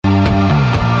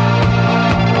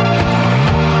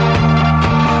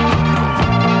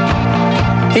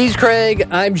He's Craig.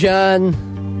 I'm John.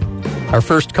 Our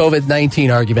first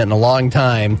COVID-19 argument in a long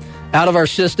time. Out of our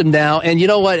system now. And you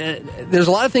know what? There's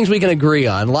a lot of things we can agree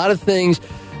on. A lot of things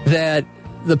that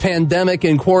the pandemic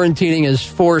and quarantining has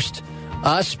forced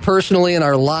us personally in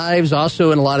our lives, also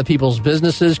in a lot of people's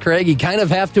businesses. Craig, you kind of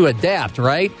have to adapt,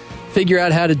 right? Figure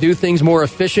out how to do things more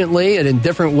efficiently and in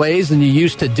different ways than you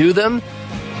used to do them.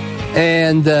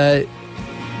 And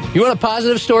you want a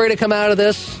positive story to come out of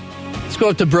this? Let's go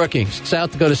up to Brookings,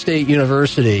 South Dakota State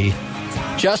University.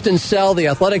 Justin Sell, the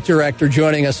athletic director,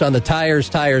 joining us on the Tires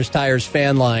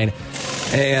fan line.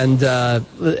 And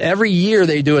every year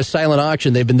they do a silent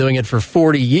auction. They've been doing it for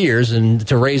 40 years and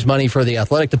to raise money for the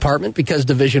athletic department because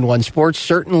Division I sports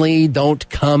certainly don't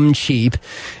come cheap.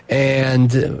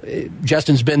 And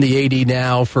Justin's been the AD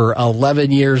now for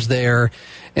 11 years there.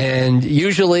 And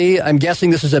usually, I'm guessing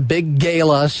this is a big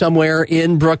gala somewhere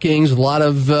in Brookings. A lot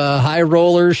of high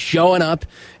rollers showing up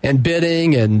and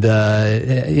bidding and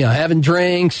having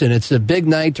drinks. And it's a big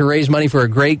night to raise money for a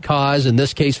great cause, in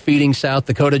this case, feeding South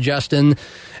Dakota, Justin.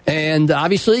 And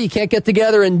obviously, you can't get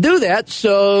together and do that,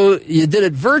 so you did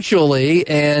it virtually.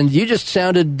 And you just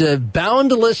sounded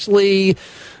boundlessly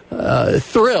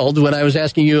thrilled when I was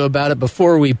asking you about it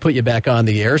before we put you back on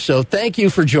the air. So thank you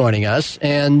for joining us,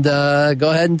 and go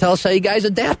ahead and tell us how you guys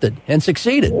adapted and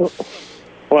succeeded. Well,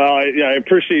 I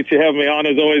appreciate you having me on.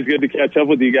 It's always good to catch up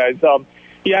with you guys.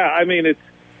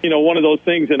 It's one of those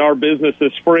things in our business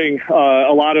this spring.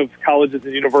 A lot of colleges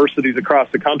and universities across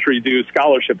the country do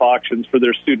scholarship auctions for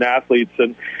their student athletes,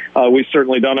 and we've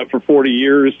certainly done it for 40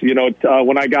 years.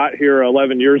 When I got here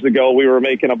 11 years ago, we were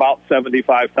making about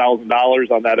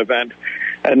 $75,000 on that event.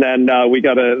 And then we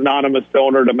got an anonymous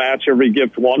donor to match every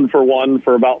gift one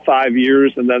for about 5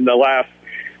 years. And then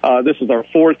this is our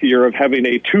fourth year of having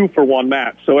a 2-for-1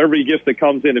 match. So every gift that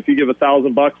comes in, if you give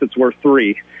 $1,000, it's worth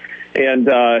 $3.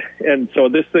 And so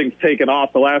this thing's taken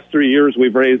off. The last 3 years,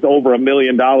 we've raised over $1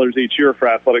 million each year for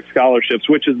athletic scholarships,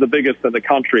 which is the biggest in the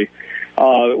country.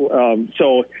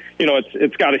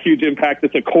 It's got a huge impact.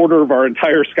 It's a quarter of our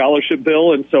entire scholarship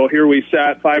bill. And so here we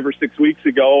sat 5 or 6 weeks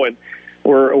ago, and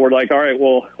we're like, all right,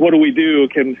 well, what do we do?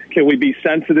 Can we be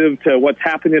sensitive to what's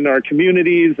happening in our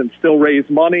communities and still raise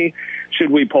money? Should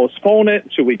we postpone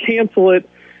it? Should we cancel it?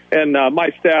 And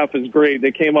my staff is great.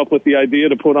 They came up with the idea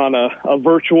to put on a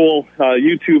virtual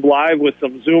YouTube Live with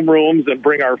some Zoom rooms and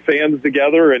bring our fans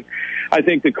together. And I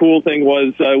think the cool thing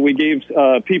was we gave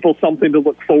people something to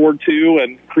look forward to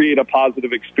and create a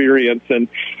positive experience. And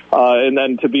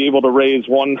then to be able to raise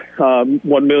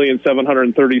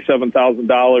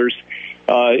 $1,737,000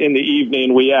 in the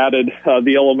evening, we added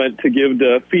the element to give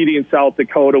to Feeding South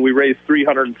Dakota. We raised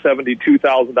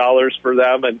 $372,000 for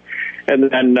them, and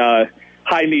then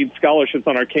high-need scholarships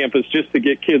on our campus just to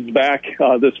get kids back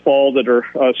this fall that are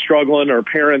struggling, or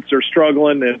parents are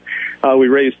struggling, and we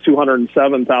raised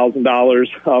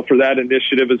 $207,000 for that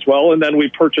initiative as well. And then we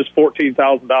purchased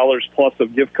 $14,000 plus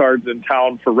of gift cards in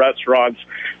town for restaurants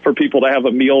for people to have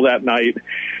a meal that night.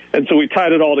 And so we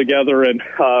tied it all together, and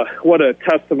what a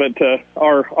testament to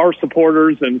our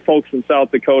supporters and folks in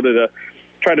South Dakota to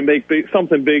try to make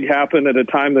something big happen at a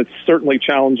time that's certainly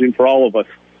challenging for all of us.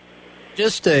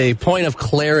 Just a point of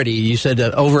clarity, you said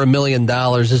over $1 million.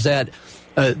 Is that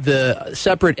the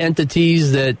separate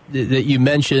entities that you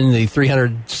mentioned, the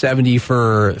 370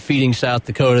 for Feeding South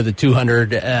Dakota, the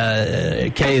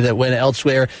 200K that went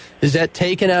elsewhere? Is that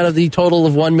taken out of the total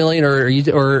of $1 million, or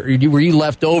were you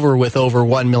left over with over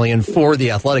 $1 million for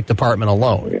the athletic department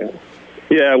alone?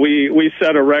 Yeah, we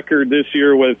set a record this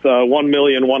year with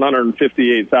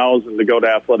 $1,158,000 to go to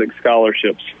athletic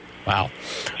scholarships. Wow.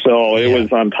 So it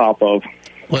was on top of.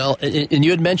 Well, and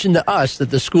you had mentioned to us that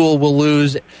the school will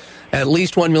lose at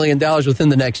least $1 million within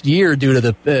the next year due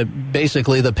to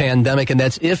basically the pandemic, and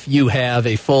that's if you have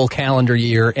a full calendar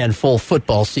year and full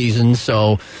football season.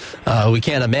 So we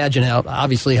can't imagine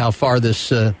how far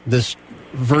this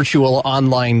virtual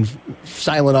online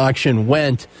silent auction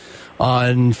went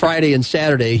on Friday and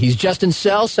Saturday. He's Justin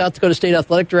Sell, South Dakota State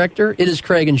Athletic Director. It is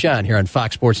Craig and John here on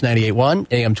Fox Sports 98.1,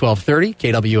 AM 1230,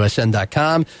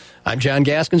 KWSN.com. I'm John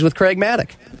Gaskins with Craig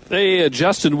Maddock. Hey,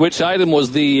 Justin, which item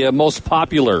was the most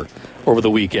popular over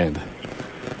the weekend?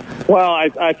 Well,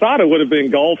 I thought it would have been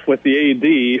golf with the AD,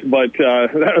 but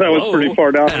that was pretty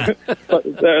far down.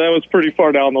 That was pretty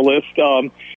far down the list.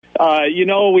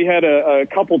 We had a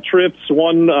couple trips,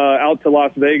 one out to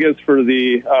Las Vegas for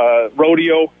the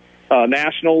rodeo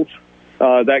nationals.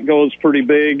 That goes pretty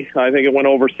big. I think it went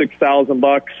over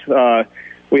 $6,000.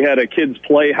 We had a kids'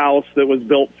 playhouse that was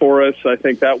built for us. I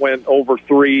think that went over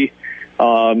 $3,000.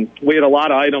 We had a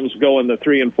lot of items go in the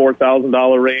 $3,000 and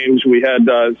 $4,000 range. We had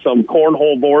some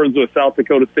cornhole boards with South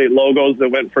Dakota State logos that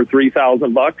went for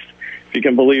 $3,000, if you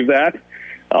can believe that.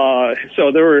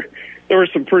 So there were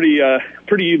some pretty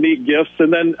unique gifts.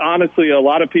 And then, honestly, a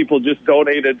lot of people just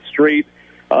donated straight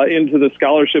into the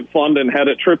scholarship fund and had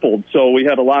it tripled. So we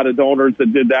had a lot of donors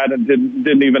that did that and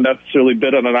didn't even necessarily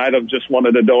bid on an item, just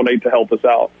wanted to donate to help us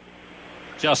out.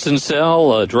 Justin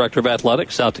Sell, Director of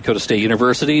Athletics, South Dakota State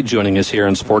University, joining us here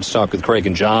on Sports Talk with Craig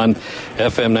and John,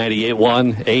 FM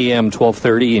 98.1, AM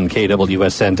 1230, and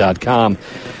KWSN.com.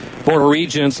 Board of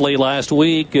Regents late last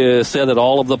week said that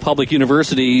all of the public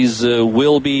universities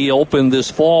will be open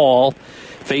this fall,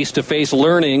 face-to-face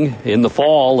learning in the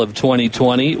fall of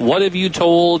 2020. What have you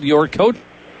told your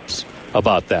coaches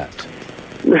about that?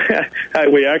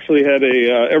 We actually had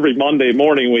every Monday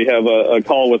morning we have a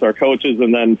call with our coaches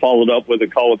and then followed up with a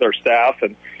call with our staff.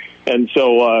 And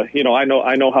so, I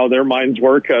know how their minds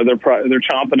work. They're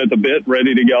chomping at the bit,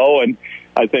 ready to go. And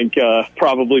I think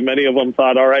probably many of them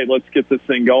thought, all right, let's get this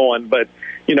thing going. But,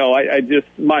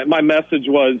 my message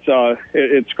was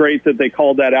it's great that they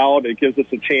called that out. It gives us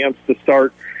a chance to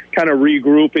start kind of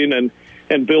regrouping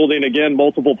and building, again,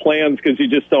 multiple plans, because you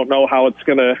just don't know how it's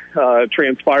going to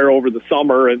transpire over the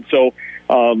summer. And so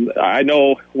I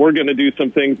know we're going to do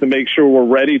some things to make sure we're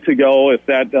ready to go if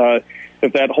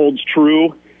that holds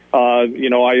true.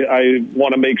 I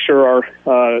want to make sure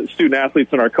our student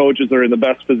athletes and our coaches are in the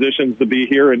best positions to be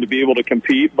here and to be able to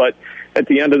compete. But at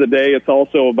the end of the day, it's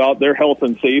also about their health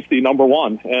and safety, number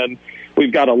one. And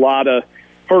we've got a lot of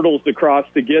hurdles to cross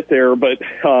to get there, but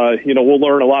we'll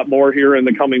learn a lot more here in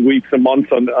the coming weeks and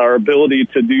months on our ability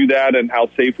to do that and how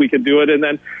safe we can do it. And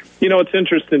then, it's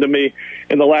interesting to me,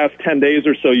 in the last 10 days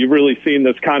or so, you've really seen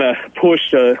this kind of push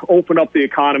to open up the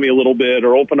economy a little bit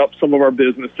or open up some of our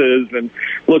businesses and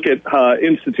look at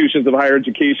institutions of higher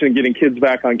education and getting kids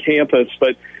back on campus.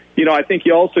 But, I think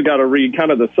you also got to read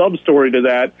kind of the sub-story to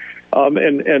that.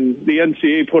 And the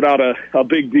NCAA put out a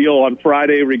big deal on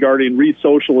Friday regarding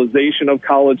re-socialization of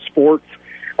college sports.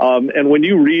 And when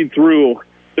you read through,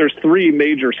 there's 3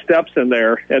 major steps in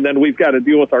there, and then we've got to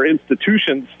deal with our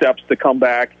institution steps to come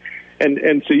back.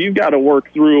 And so you've got to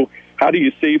work through how do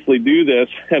you safely do this,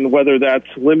 and whether that's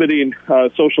limiting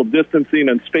social distancing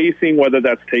and spacing, whether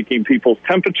that's taking people's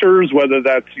temperatures, whether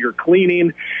that's your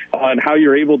cleaning, and how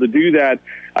you're able to do that.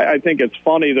 I think it's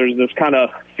funny. There's this kind of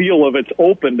feel of its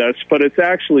openness, but it's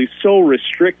actually so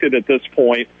restricted at this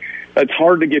point. It's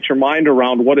hard to get your mind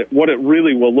around what it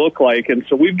really will look like. And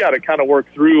so we've got to kind of work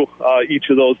through each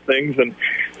of those things and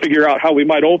figure out how we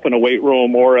might open a weight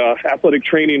room or a athletic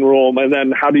training room. And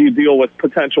then how do you deal with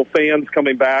potential fans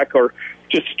coming back or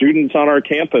just students on our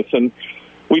campus? And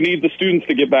we need the students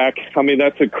to get back. I mean,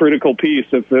 that's a critical piece.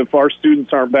 If our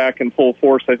students aren't back in full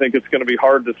force, I think it's going to be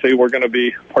hard to say we're going to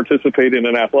be participating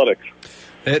in athletics.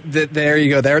 There you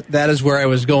go. That is where I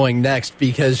was going next,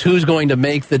 because who's going to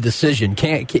make the decision?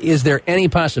 Is there any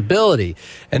possibility,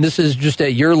 and this is just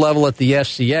at your level at the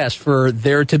FCS, for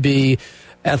there to be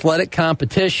athletic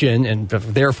competition and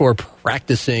therefore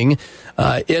practicing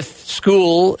if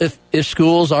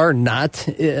schools are not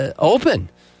open?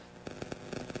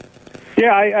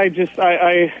 Yeah,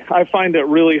 I find it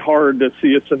really hard to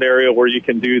see a scenario where you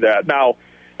can do that. Now,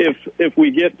 if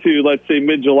we get to, let's say,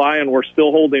 mid-July and we're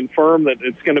still holding firm that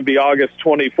it's going to be August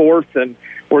 24th and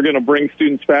we're going to bring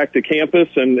students back to campus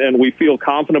and we feel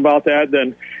confident about that,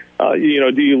 then,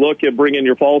 do you look at bringing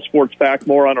your fall sports back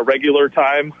more on a regular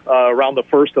time around the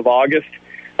 1st of August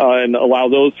and allow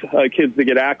those kids to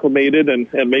get acclimated?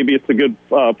 And maybe it's a good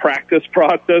practice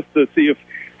process to see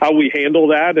how we handle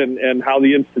that and how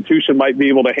the institution might be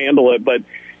able to handle it. But,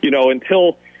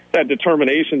 until that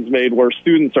determination's made where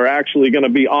students are actually going to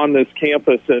be on this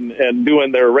campus and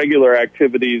doing their regular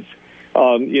activities,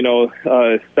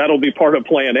 that'll be part of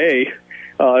Plan A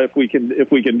if we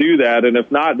can do that. And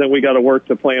if not, then we got to work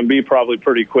to Plan B probably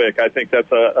pretty quick. I think that's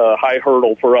a high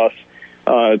hurdle for us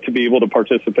to be able to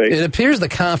participate. It appears the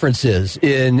conferences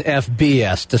in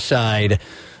FBS decide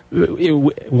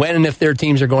when and if their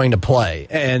teams are going to play.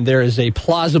 And there is a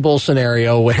plausible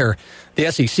scenario where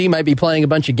the SEC might be playing a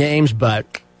bunch of games, but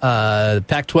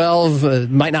Pac-12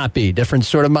 might not be. Different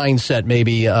sort of mindset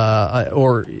maybe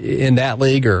or in that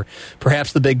league, or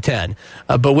perhaps the Big Ten.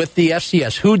 But with the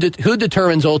FCS, who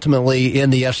determines ultimately in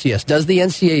the FCS? Does the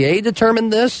NCAA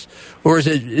determine this, or is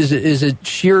it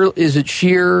sheer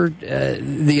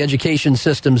the education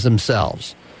systems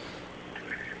themselves?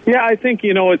 Yeah, I think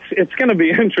it's going to be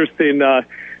interesting.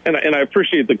 And I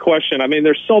appreciate the question. I mean,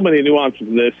 there's so many nuances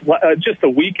to this. Just a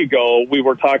week ago, we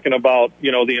were talking about,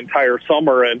 the entire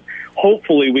summer, and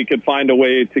hopefully we could find a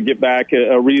way to get back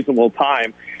a reasonable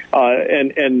time.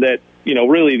 and that,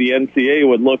 really the NCAA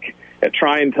would look at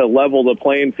trying to level the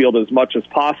playing field as much as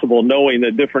possible, knowing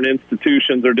that different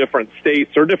institutions or different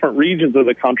states or different regions of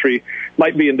the country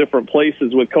might be in different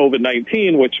places with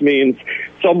COVID-19, which means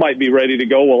some might be ready to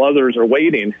go while others are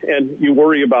waiting. And you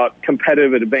worry about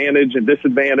competitive advantage and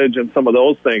disadvantage and some of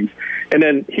those things. And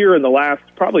then here in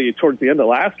probably towards the end of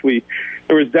last week,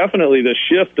 there was definitely the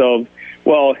shift of,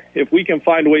 well, if we can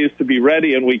find ways to be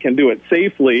ready and we can do it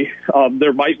safely,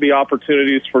 there might be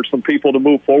opportunities for some people to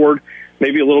move forward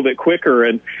maybe a little bit quicker.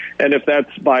 And if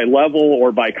that's by level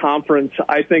or by conference,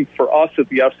 I think for us at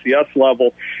the FCS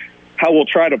level, how we'll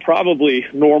try to probably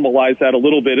normalize that a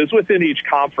little bit is within each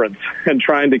conference and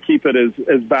trying to keep it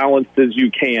as balanced as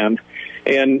you can.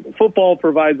 And football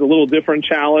provides a little different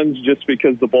challenge just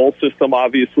because the bowl system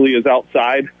obviously is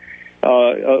outside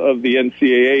of the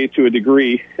NCAA to a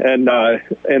degree. And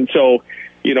so,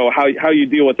 how you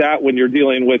deal with that when you're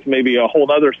dealing with maybe a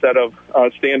whole other set of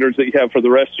standards that you have for the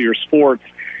rest of your sports.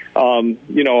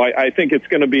 I think it's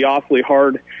going to be awfully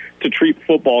hard to treat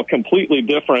football completely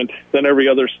different than every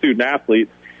other student athlete.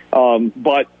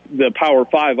 But the Power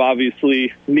Five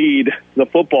obviously need the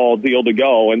football deal to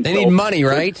go, and they need money,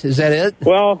 right? Is that it?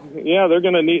 Well, yeah,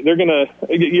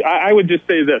 I would just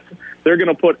say this: they're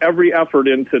going to put every effort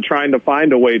into trying to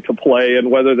find a way to play, and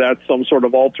whether that's some sort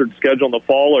of altered schedule in the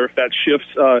fall or if that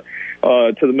shifts to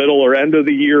the middle or end of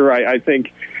the year, I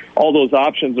think all those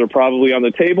options are probably on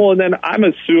the table. And then I'm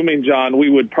assuming, John, we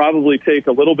would probably take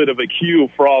a little bit of a cue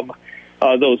from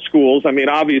those schools. I mean,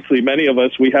 obviously, many of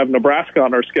us, we have Nebraska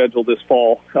on our schedule this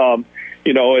fall,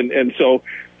 and so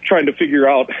trying to figure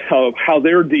out how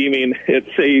they're deeming it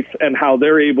safe and how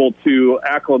they're able to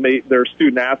acclimate their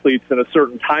student athletes in a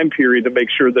certain time period to make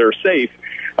sure they're safe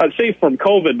from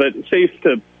COVID, but safe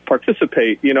to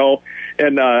participate,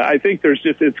 And I think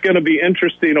it's going to be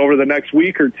interesting over the next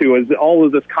week or two as all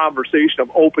of this conversation of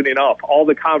opening up, all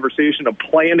the conversation of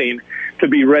planning to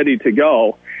be ready to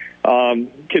go,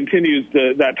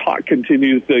 that talk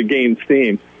continues to gain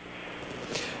steam.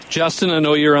 Justin, I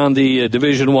know you're on the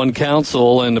Division I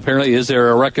Council, and apparently is there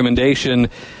a recommendation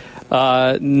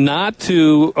not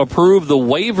to approve the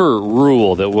waiver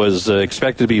rule that was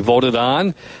expected to be voted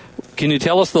on? Can you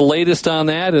tell us the latest on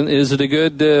that? And is it a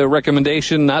good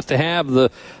recommendation not to have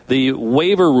the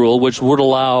waiver rule, which would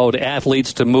allow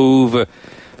athletes to move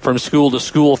from school to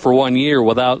school for 1 year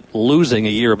without losing a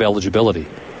year of eligibility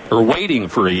or waiting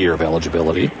for a year of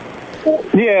eligibility?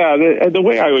 Yeah, the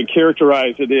way I would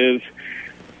characterize it is,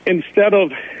 instead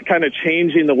of kind of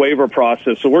changing the waiver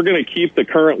process, so we're going to keep the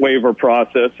current waiver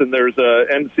process, and there's a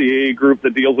NCAA group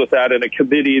that deals with that and a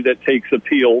committee that takes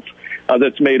appeals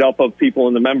that's made up of people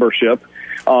in the membership.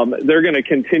 They're going to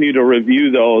continue to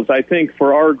review those. I think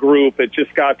for our group, it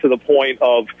just got to the point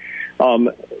of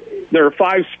there are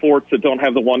 5 sports that don't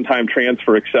have the one-time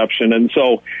transfer exception. And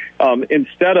so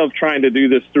instead of trying to do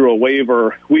this through a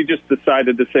waiver, we just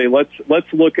decided to say,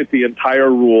 let's look at the entire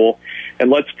rule and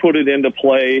let's put it into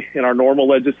play in our normal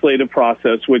legislative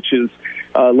process, which is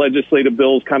legislative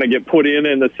bills kind of get put in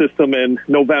the system in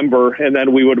November, and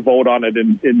then we would vote on it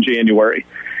in January.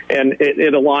 And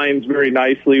it aligns very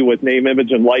nicely with name,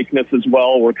 image, and likeness as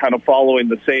well. We're kind of following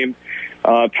the same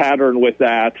pattern with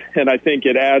that. And I think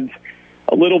it adds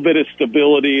a little bit of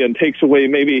stability and takes away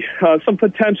maybe some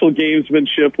potential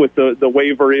gamesmanship with the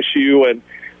waiver issue and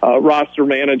roster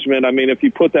management. I mean, if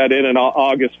you put that in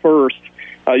August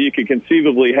 1st, you could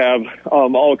conceivably have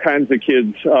all kinds of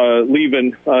kids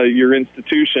leaving your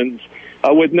institutions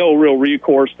with no real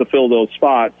recourse to fill those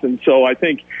spots. And so I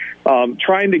think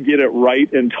trying to get it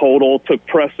right in total took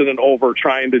precedent over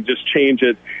trying to just change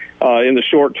it in the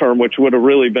short term, which would have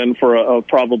really been for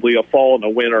probably a fall and a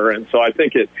winter. And so I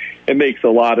think it makes a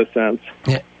lot of sense.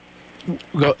 Yeah.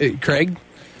 Craig?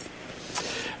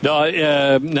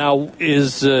 No, now,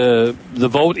 is the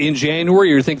vote in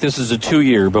January, or you think this is a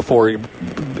 2-year before it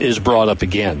is brought up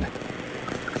again?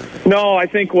 No, I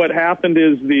think what happened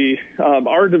is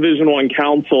our Division I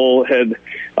council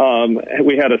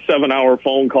we had a 7-hour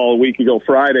phone call a week ago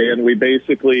Friday, and we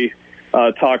basically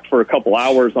talked for a couple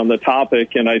hours on the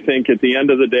topic. And I think at the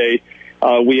end of the day,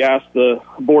 we asked the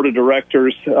board of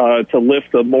directors to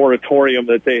lift the moratorium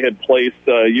that they had placed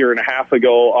a year and a half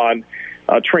ago on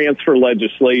transfer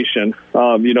legislation.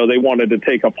 They wanted to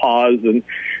take a pause and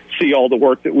see all the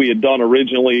work that we had done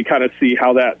originally, kind of see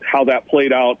how that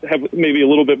played out, have maybe a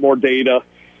little bit more data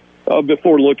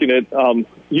before looking at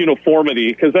uniformity,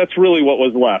 because that's really what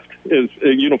was left, is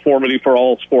uniformity for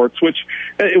all sports, which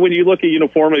when you look at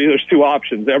uniformity, there's 2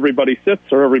 options. Everybody sits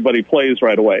or everybody plays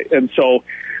right away. And so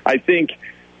I think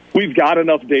we've got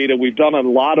enough data. We've done a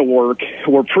lot of work.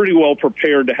 We're pretty well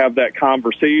prepared to have that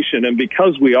conversation. And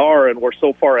because we are, and we're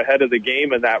so far ahead of the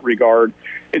game in that regard,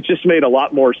 it just made a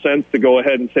lot more sense to go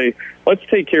ahead and say, let's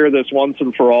take care of this once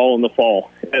and for all in the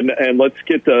fall. And let's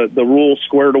get the rules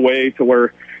squared away to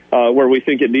where we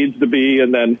think it needs to be.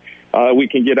 And then we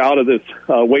can get out of this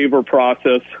waiver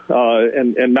process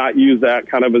and not use that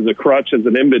kind of as a crutch, as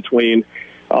an in-between,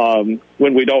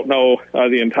 when we don't know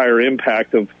the entire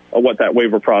impact of what that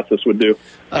waiver process would do.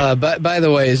 By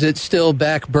the way, is it still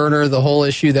back burner, the whole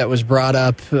issue that was brought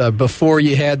up before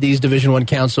you had these Division I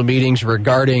council meetings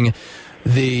regarding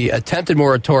the attempted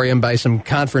moratorium by some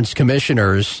conference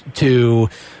commissioners to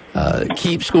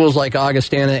keep schools like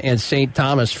Augustana and St.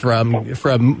 Thomas from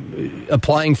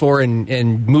applying for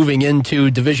and moving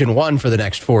into Division I for the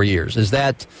next 4 years? Was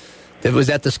that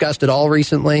discussed at all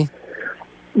recently?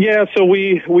 Yeah, so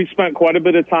we spent quite a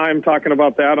bit of time talking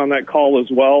about that on that call as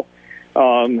well.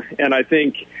 And I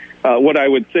think what I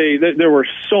would say, there were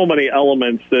so many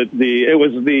elements that it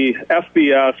was the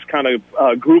FBS kind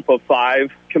of group of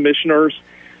 5 commissioners.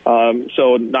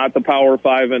 So not the Power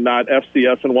 5 and not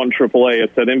FCS and 1 AAA.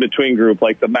 It's that in-between group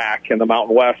like the MAC and the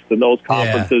Mountain West and those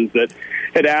conferences that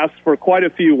had asked for quite a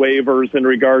few waivers in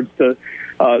regards to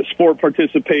sport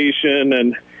participation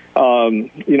and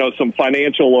some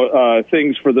financial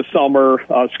things for the summer,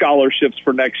 scholarships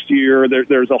for next year.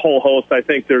 There's a whole host. I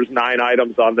think there's 9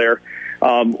 items on there.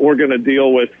 We're going to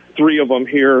deal with 3 of them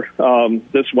here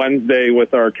this Wednesday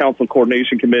with our council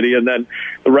coordination committee, and then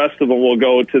the rest of them will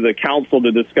go to the council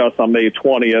to discuss on May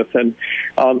 20th. And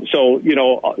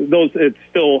those, it's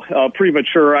still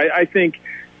premature. I think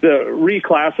the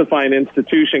reclassifying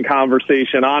institution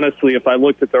conversation, honestly, if I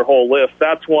looked at their whole list,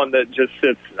 that's one that just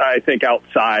sits, I think,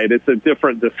 outside. It's a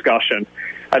different discussion.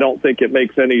 I don't think it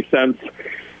makes any sense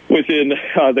within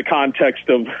the context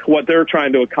of what they're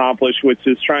trying to accomplish, which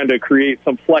is trying to create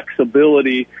some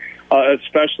flexibility,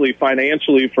 especially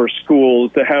financially for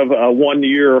schools, to have a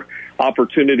 1-year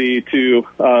opportunity to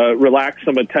relax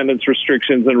some attendance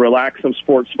restrictions and relax some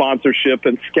sports sponsorship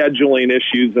and scheduling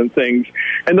issues and things.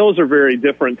 And those are very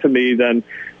different to me than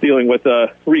dealing with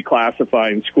a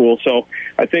reclassifying school. So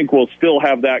I think we'll still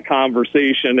have that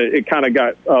conversation. It kind of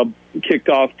got kicked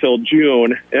off till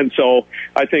June. And so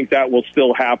I think that will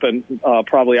still happen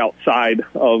probably outside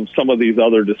of some of these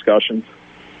other discussions.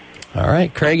 All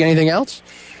right. Craig, anything else?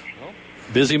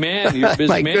 Busy man. You're a busy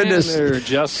My man. goodness. There,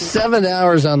 Justin. 7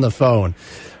 hours on the phone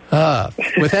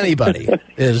with anybody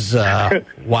is wow.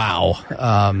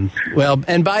 Well,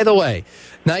 and by the way,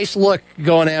 nice look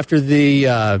going after the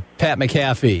Pat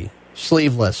McAfee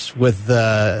sleeveless with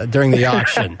during the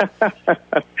auction.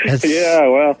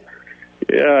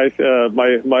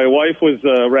 My wife was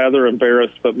rather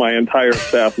embarrassed, but my entire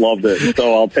staff loved it,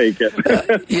 so I'll take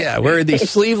it. Wearing the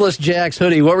sleeveless Jacks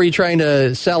hoodie. What were you trying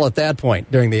to sell at that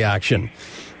point during the auction?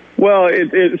 Well,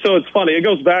 so it's funny. It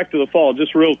goes back to the fall,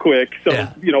 just real quick. So,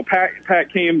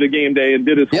 Pat came to game day and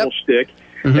did his whole shtick.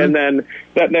 Mm-hmm. And then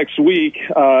that next week,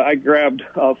 I grabbed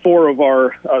 4 of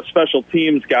our special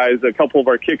teams guys, a couple of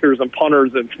our kickers and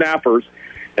punters and snappers,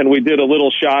 and we did a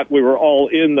little shot. We were all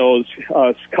in those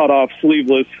cut-off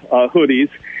sleeveless hoodies,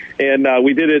 and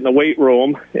we did it in the weight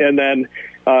room, and then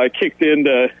kicked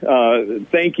into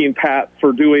thanking Pat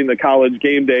for doing the college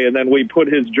game day, and then we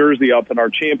put his jersey up in our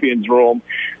champions room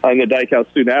in the Dyke House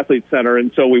Student Athlete Center,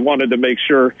 and so we wanted to make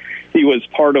sure he was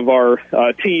part of our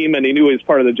team, and he knew he was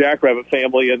part of the Jackrabbit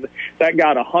family, and that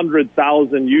got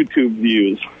 100,000 YouTube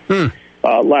views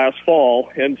last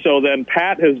fall. And so then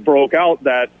Pat has broke out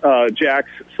that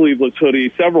Jack's sleeveless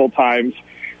hoodie several times,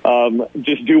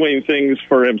 just doing things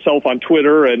for himself on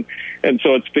Twitter, and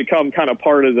so it's become kind of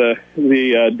part of the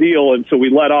deal. And so we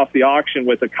let off the auction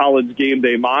with a college game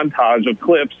day montage of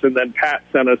clips, and then Pat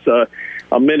sent us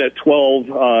a minute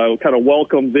 12 kind of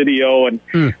welcome video, and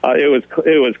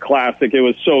it was classic. It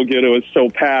was so good. It was so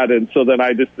Pat. And so then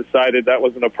I just decided that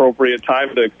was an appropriate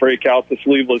time to break out the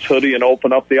sleeveless hoodie and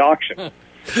open up the auction.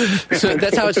 So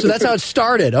that's how it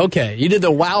started. Okay, you did the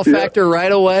wow factor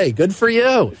right away. Good for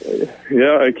you.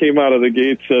 Yeah, I came out of the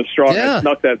gates strong. Yeah.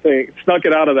 I snuck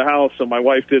it out of the house, so my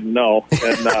wife didn't know.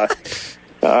 And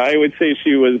I would say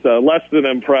she was less than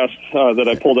impressed that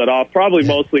I pulled it off. Probably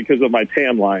mostly because of my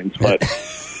tan lines, but.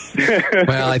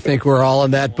 Well, I think we're all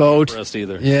in that boat. Not impressed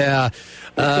either. Yeah.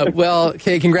 Well,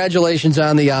 Kay, congratulations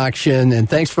on the auction, and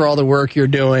thanks for all the work you're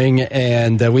doing.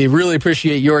 And we really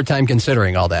appreciate your time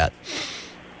considering all that.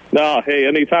 No, hey,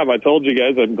 anytime. I told you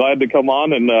guys I'm glad to come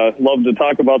on and love to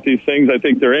talk about these things. I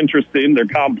think they're interesting. They're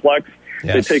complex.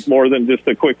 Yes. They take more than just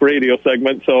a quick radio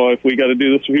segment. So if we got to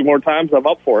do this a few more times, I'm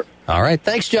up for it. All right.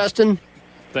 Thanks, Justin.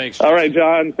 Thanks. Justin. All right,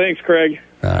 John. Thanks, Craig.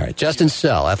 All right. Justin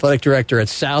Sell, athletic director at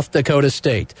South Dakota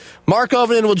State. Mark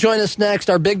Ovenden will join us next,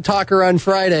 our big talker on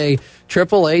Friday.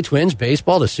 AAA Twins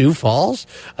baseball to Sioux Falls.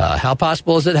 How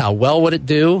possible is it? How well would it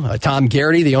do? Tom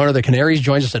Garrity, the owner of the Canaries,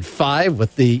 joins us at 5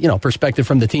 with the perspective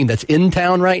from the team that's in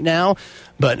town right now.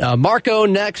 But Marco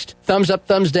next, thumbs up,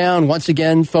 thumbs down, once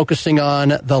again focusing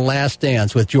on The Last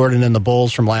Dance with Jordan and the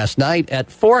Bulls from last night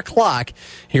at 4 o'clock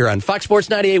here on Fox Sports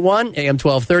 98.1, AM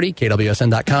 1230,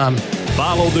 KWSN.com.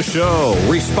 Follow the show,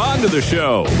 respond to the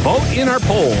show, vote in our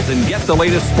polls, and get the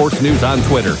latest sports news on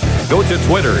Twitter. Go to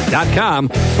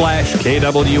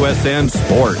twitter.com/KWSN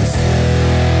Sports.